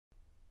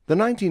The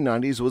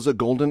 1990s was a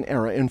golden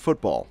era in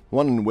football,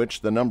 one in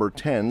which the number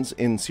 10s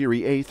in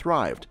Serie A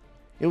thrived.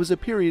 It was a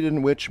period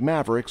in which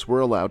mavericks were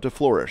allowed to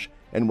flourish,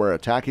 and where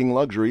attacking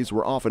luxuries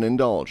were often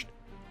indulged.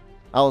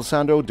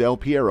 Alessandro Del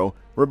Piero,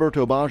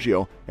 Roberto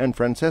Baggio, and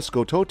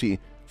Francesco Totti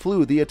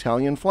flew the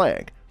Italian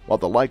flag, while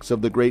the likes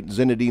of the great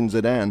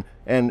Zidane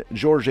and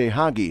Gheorghe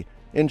Hagi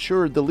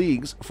ensured the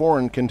league's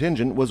foreign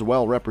contingent was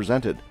well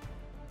represented.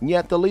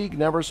 Yet the league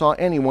never saw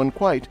anyone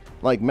quite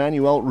like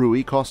Manuel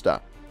Rui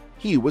Costa.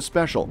 He was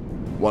special,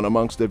 one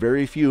amongst the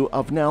very few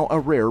of now a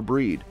rare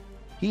breed.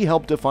 He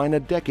helped define a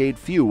decade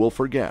few will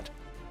forget.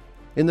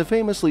 In the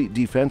famously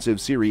defensive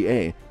Serie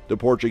A, the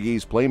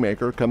Portuguese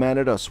playmaker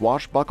commanded a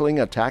swashbuckling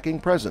attacking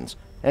presence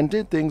and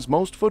did things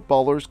most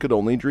footballers could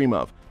only dream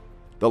of.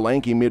 The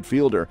lanky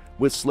midfielder,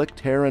 with slicked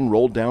hair and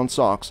rolled-down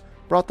socks,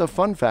 brought the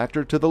fun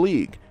factor to the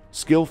league,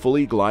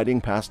 skillfully gliding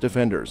past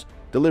defenders,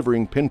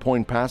 delivering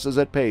pinpoint passes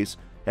at pace,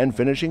 and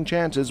finishing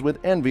chances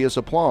with envious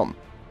aplomb.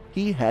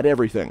 He had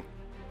everything.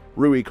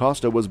 Rui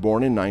Costa was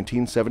born in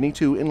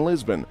 1972 in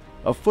Lisbon,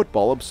 a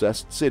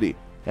football-obsessed city,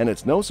 and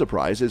it's no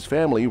surprise his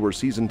family were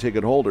season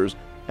ticket holders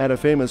at a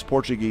famous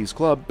Portuguese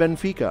club,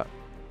 Benfica.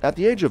 At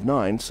the age of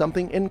 9,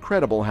 something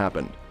incredible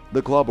happened.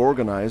 The club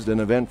organized an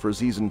event for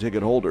season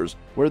ticket holders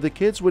where the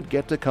kids would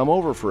get to come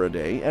over for a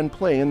day and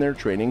play in their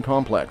training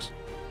complex.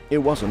 It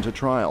wasn't a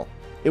trial.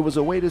 It was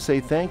a way to say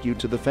thank you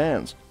to the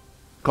fans.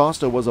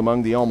 Costa was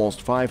among the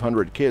almost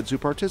 500 kids who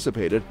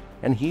participated,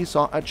 and he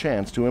saw a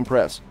chance to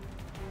impress.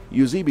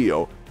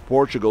 Eusebio,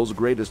 Portugal's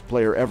greatest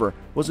player ever,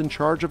 was in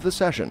charge of the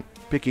session,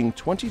 picking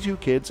 22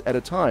 kids at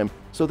a time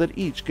so that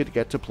each could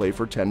get to play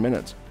for 10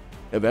 minutes.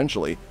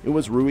 Eventually, it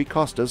was Rui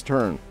Costa's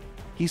turn.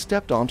 He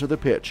stepped onto the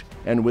pitch,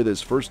 and with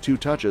his first 2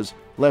 touches,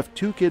 left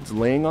 2 kids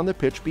laying on the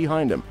pitch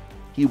behind him.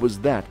 He was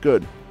that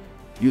good.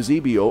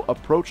 Eusebio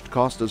approached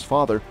Costa's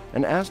father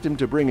and asked him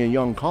to bring a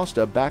young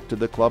Costa back to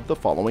the club the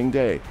following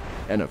day,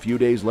 and a few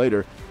days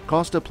later,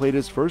 Costa played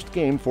his first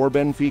game for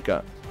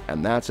Benfica,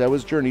 and that's how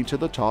his journey to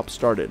the top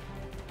started.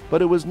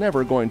 But it was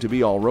never going to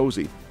be all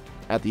rosy.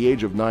 At the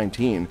age of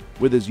 19,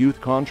 with his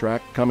youth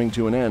contract coming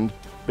to an end,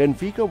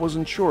 Benfica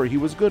wasn't sure he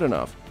was good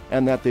enough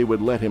and that they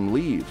would let him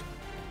leave.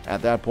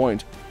 At that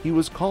point, he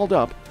was called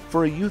up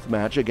for a youth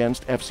match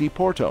against FC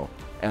Porto,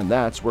 and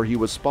that's where he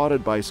was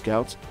spotted by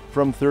scouts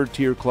from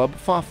third-tier club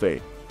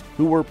Fafe,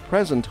 who were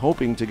present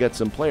hoping to get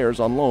some players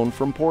on loan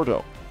from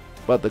Porto.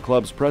 But the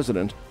club's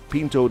president,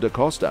 Pinto da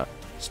Costa,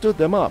 stood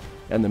them up,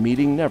 and the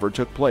meeting never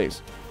took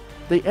place.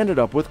 They ended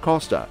up with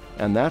Costa,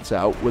 and that's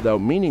how,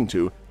 without meaning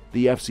to,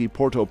 the FC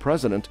Porto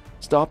president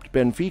stopped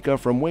Benfica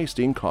from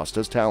wasting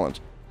Costa's talent.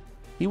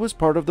 He was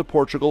part of the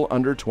Portugal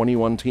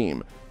under-21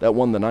 team that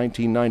won the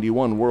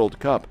 1991 World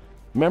Cup,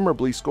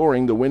 memorably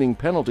scoring the winning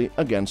penalty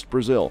against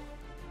Brazil.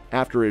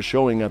 After his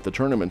showing at the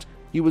tournament,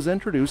 he was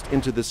introduced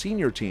into the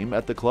senior team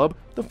at the club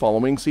the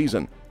following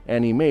season,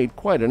 and he made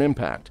quite an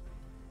impact.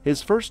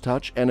 His first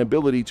touch and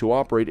ability to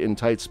operate in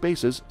tight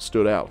spaces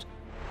stood out.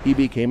 He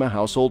became a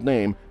household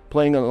name,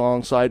 playing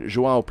alongside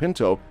João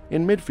Pinto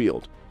in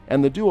midfield,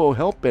 and the duo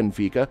helped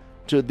Benfica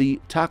to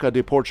the Taça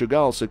de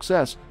Portugal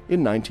success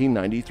in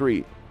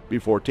 1993,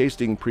 before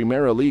tasting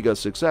Primeira Liga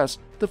success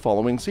the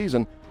following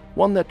season,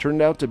 one that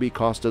turned out to be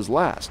Costa's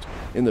last,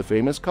 in the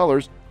famous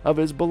colors of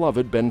his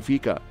beloved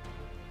Benfica.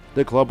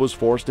 The club was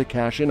forced to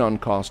cash in on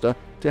Costa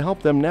to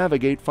help them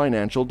navigate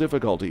financial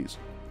difficulties.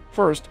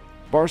 First,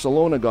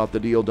 Barcelona got the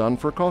deal done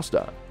for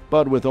Costa,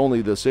 but with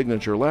only the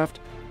signature left,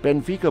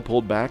 Benfica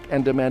pulled back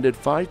and demanded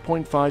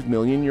 5.5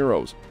 million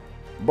euros.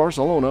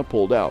 Barcelona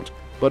pulled out,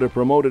 but a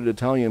promoted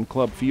Italian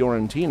club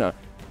Fiorentina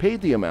paid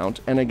the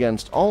amount, and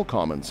against all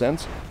common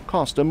sense,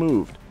 Costa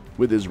moved,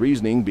 with his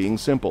reasoning being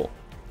simple.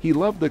 He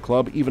loved the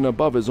club even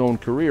above his own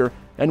career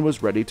and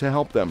was ready to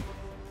help them.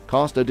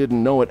 Costa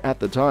didn't know it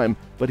at the time,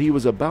 but he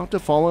was about to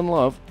fall in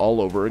love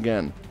all over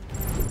again.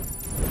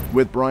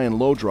 With Brian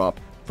Lodrop,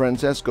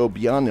 Francesco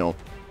Biagno,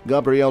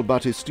 Gabriel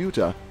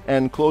Batistuta,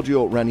 and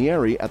Claudio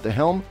Ranieri at the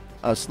helm,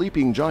 a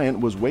sleeping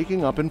giant was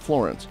waking up in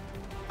Florence.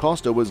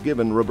 Costa was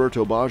given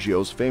Roberto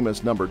Baggio's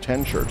famous number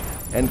 10 shirt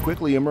and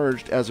quickly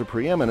emerged as a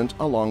preeminent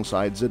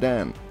alongside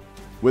Zidane.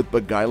 With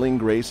beguiling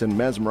grace and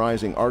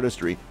mesmerizing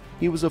artistry,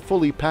 he was a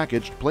fully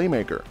packaged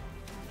playmaker.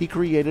 He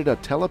created a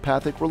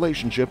telepathic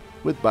relationship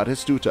with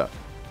Batistuta,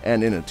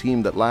 and in a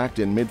team that lacked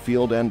in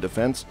midfield and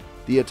defense,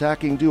 the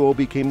attacking duo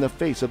became the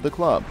face of the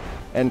club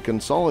and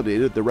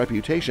consolidated the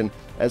reputation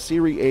as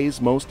Serie A's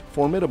most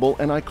formidable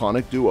and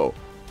iconic duo,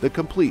 the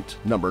complete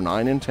number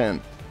 9 and 10.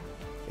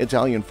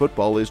 Italian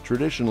football is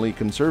traditionally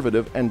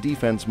conservative and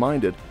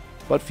defense-minded,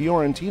 but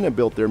Fiorentina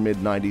built their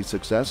mid-90s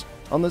success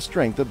on the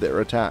strength of their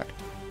attack.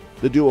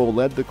 The duo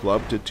led the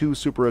club to 2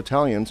 Super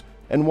Italians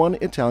and 1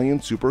 Italian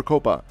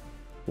Supercoppa.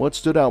 What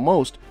stood out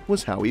most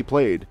was how he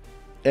played.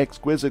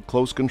 Exquisite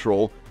close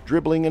control,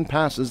 dribbling and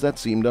passes that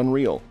seemed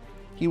unreal.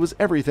 He was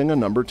everything a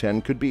number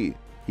 10 could be.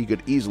 He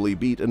could easily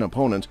beat an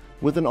opponent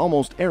with an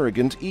almost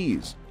arrogant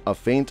ease, a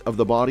feint of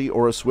the body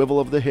or a swivel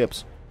of the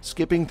hips,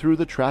 skipping through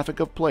the traffic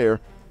of player,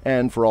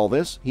 and for all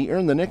this, he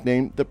earned the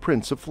nickname the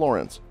Prince of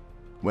Florence.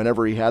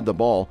 Whenever he had the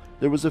ball,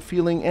 there was a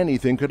feeling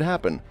anything could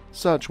happen.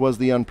 Such was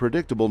the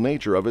unpredictable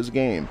nature of his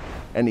game,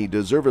 and he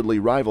deservedly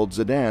rivaled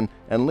Zidane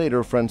and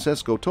later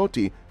Francesco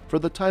Totti for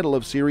the title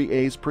of Serie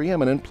A's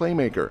preeminent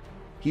playmaker.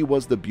 He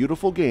was the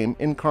beautiful game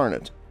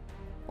incarnate.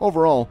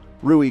 Overall,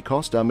 Rui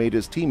Costa made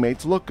his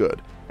teammates look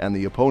good and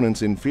the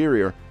opponents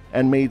inferior,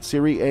 and made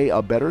Serie A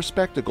a better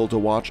spectacle to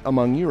watch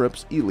among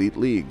Europe's elite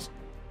leagues.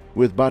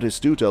 With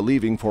Batistuta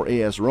leaving for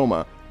AS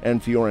Roma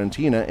and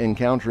Fiorentina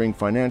encountering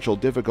financial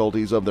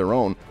difficulties of their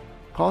own,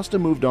 Costa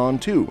moved on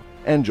too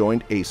and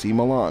joined AC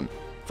Milan,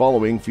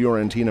 following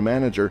Fiorentina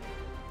manager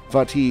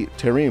Fatih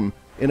Terim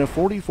in a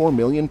 £44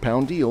 million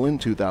deal in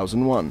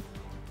 2001.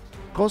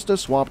 Costa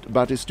swapped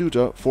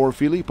Batistuta for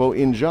Filippo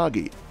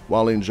Inzaghi,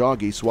 while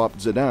Inzaghi swapped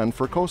Zidane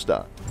for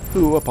Costa,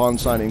 who, upon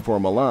signing for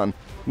Milan,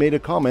 made a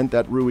comment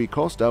that Rui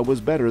Costa was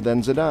better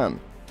than Zidane.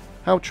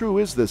 How true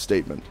is this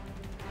statement?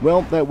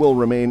 Well, that will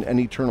remain an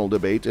eternal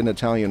debate in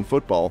Italian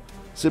football,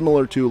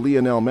 similar to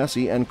Lionel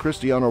Messi and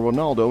Cristiano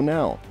Ronaldo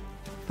now.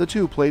 The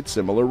two played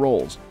similar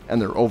roles, and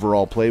their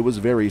overall play was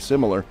very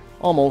similar,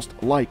 almost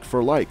like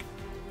for like.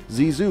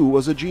 Zizou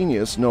was a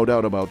genius, no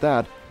doubt about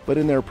that, but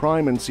in their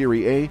prime in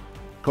Serie A,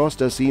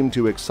 Costa seemed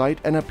to excite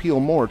and appeal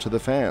more to the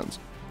fans.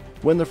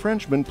 When the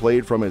Frenchman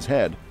played from his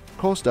head,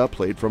 Costa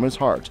played from his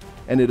heart,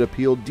 and it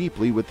appealed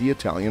deeply with the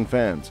Italian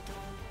fans.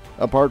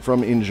 Apart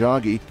from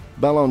Inzaghi,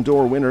 Ballon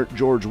d'Or winner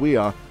George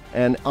Weah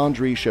and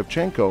Andriy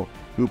Shevchenko,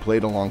 who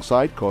played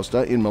alongside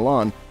Costa in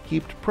Milan,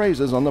 heaped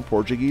praises on the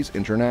Portuguese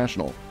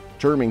international,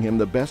 terming him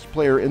the best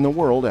player in the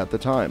world at the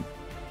time.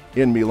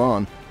 In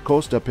Milan,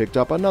 Costa picked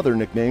up another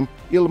nickname,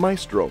 Il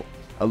Maestro,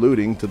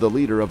 alluding to the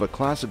leader of a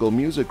classical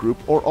music group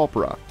or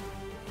opera.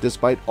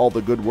 Despite all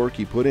the good work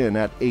he put in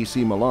at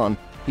AC Milan,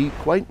 he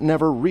quite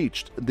never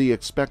reached the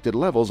expected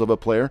levels of a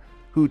player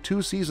who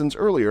 2 seasons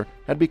earlier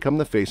had become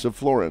the face of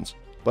Florence,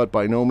 but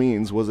by no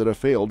means was it a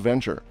failed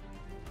venture.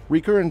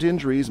 Recurrent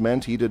injuries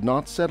meant he did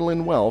not settle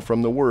in well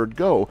from the word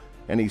go,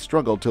 and he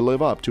struggled to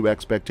live up to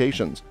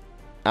expectations.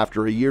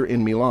 After a year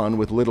in Milan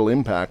with little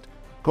impact,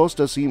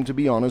 Costa seemed to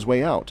be on his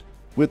way out,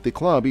 with the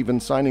club even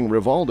signing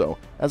Rivaldo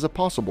as a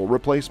possible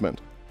replacement.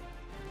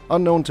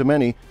 Unknown to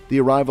many, the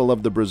arrival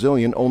of the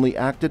Brazilian only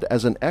acted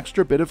as an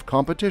extra bit of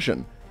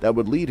competition that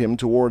would lead him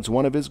towards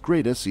one of his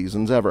greatest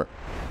seasons ever.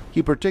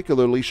 He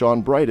particularly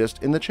shone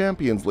brightest in the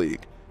Champions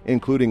League,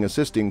 including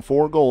assisting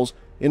 4 goals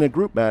in a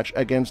group match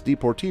against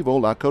Deportivo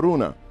La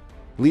Coruna,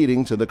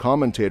 leading to the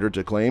commentator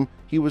to claim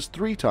he was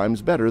 3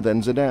 times better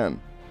than Zidane.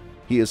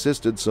 He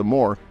assisted some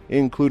more,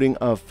 including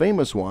a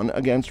famous one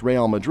against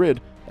Real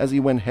Madrid as he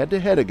went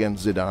head-to-head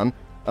against Zidane,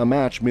 a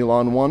match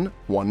Milan won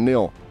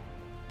 1-0.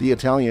 The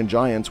Italian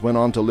giants went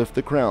on to lift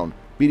the crown,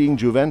 beating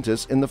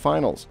Juventus in the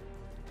finals.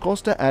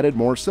 Costa added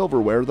more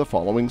silverware the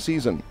following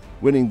season,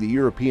 winning the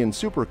European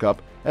Super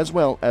Cup as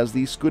well as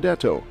the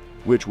Scudetto,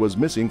 which was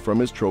missing from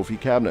his trophy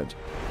cabinet.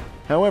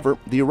 However,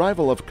 the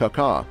arrival of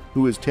Kaká,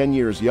 who is 10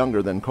 years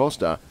younger than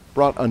Costa,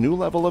 brought a new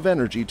level of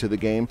energy to the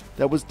game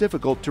that was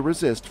difficult to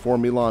resist for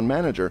Milan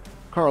manager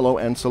Carlo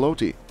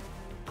Ancelotti.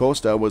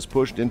 Costa was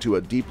pushed into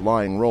a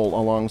deep-lying role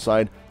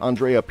alongside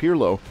Andrea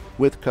Pirlo,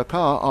 with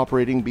Kaká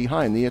operating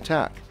behind the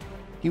attack.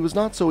 He was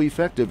not so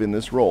effective in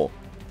this role.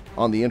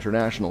 On the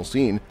international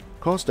scene,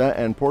 Costa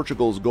and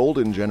Portugal's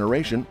golden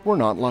generation were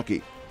not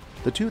lucky.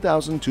 The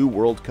 2002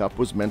 World Cup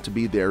was meant to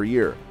be their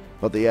year,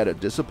 but they had a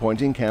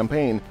disappointing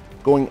campaign,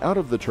 going out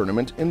of the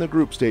tournament in the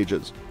group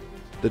stages.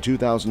 The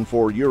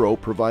 2004 Euro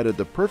provided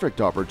the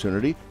perfect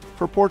opportunity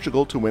for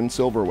Portugal to win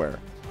silverware,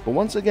 but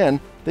once again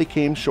they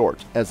came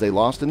short as they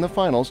lost in the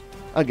finals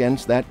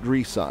against that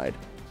Greece side.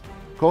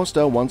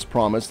 Costa once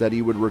promised that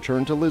he would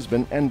return to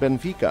Lisbon and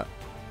Benfica.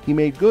 He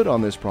made good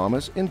on this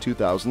promise in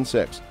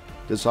 2006,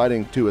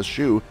 deciding to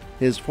eschew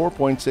his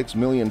 £4.6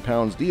 million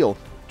deal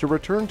to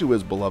return to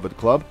his beloved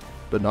club,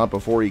 but not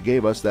before he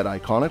gave us that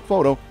iconic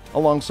photo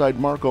alongside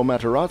Marco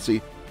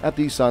Materazzi at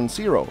the San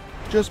Siro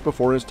just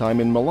before his time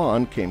in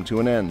Milan came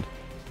to an end.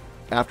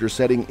 After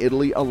setting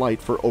Italy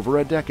alight for over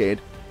a decade,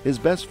 his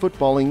best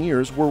footballing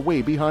years were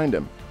way behind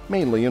him,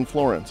 mainly in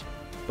Florence,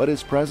 but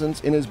his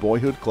presence in his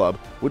boyhood club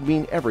would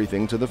mean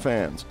everything to the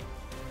fans.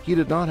 He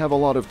did not have a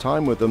lot of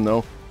time with them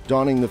though,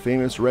 donning the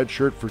famous red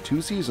shirt for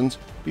 2 seasons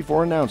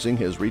before announcing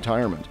his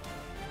retirement.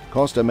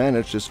 Costa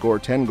managed to score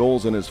 10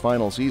 goals in his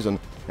final season,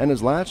 and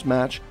his last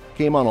match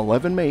came on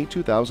 11 May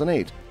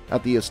 2008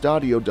 at the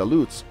Estadio da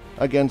Luz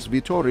against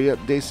Vitória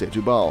de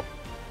Setúbal.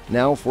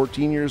 Now,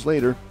 14 years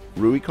later,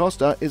 Rui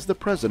Costa is the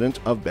president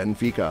of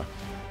Benfica.